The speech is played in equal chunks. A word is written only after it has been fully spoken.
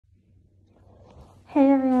Hey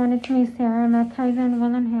everyone, it's me Sarah. I'm at Kaizen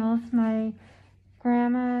Woodland Hills. My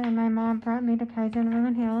grandma and my mom brought me to Kaizen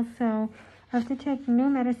Woodland Hills, so I have to take new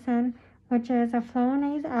medicine, which is a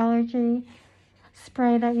Flonase allergy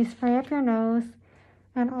spray that you spray up your nose,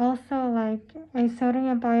 and also like a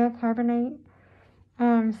sodium bicarbonate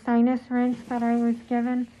sinus rinse that I was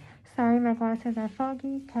given. Sorry, my glasses are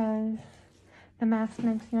foggy because the mask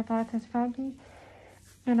makes your glasses foggy.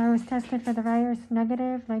 And I was tested for the virus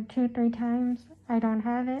negative like 2-3 times. I don't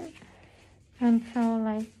have it. And so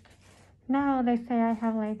like now they say I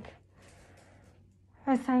have like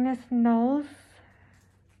a sinus nose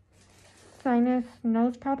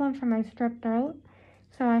problem from my strep throat.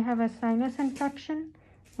 So I have a sinus infection,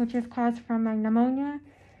 which is caused from my pneumonia.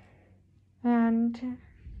 And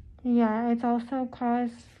yeah, it's also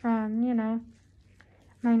caused from,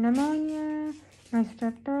 my pneumonia, my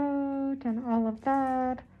strep throat, and all of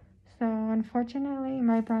that. So unfortunately,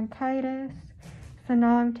 my bronchitis. So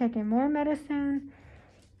now I'm taking more medicine,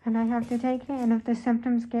 and I have to take it. And if the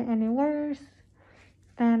symptoms get any worse,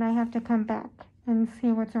 then I have to come back and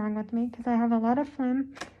see what's wrong with me, because I have a lot of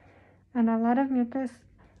phlegm and a lot of mucus,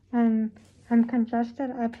 and I'm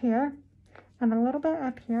congested up here and a little bit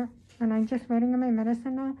up here, and I'm just waiting on my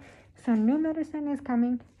medicine now. So new medicine is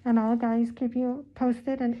coming, and I'll guys keep you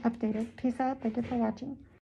posted and updated. Peace out. Thank you for watching.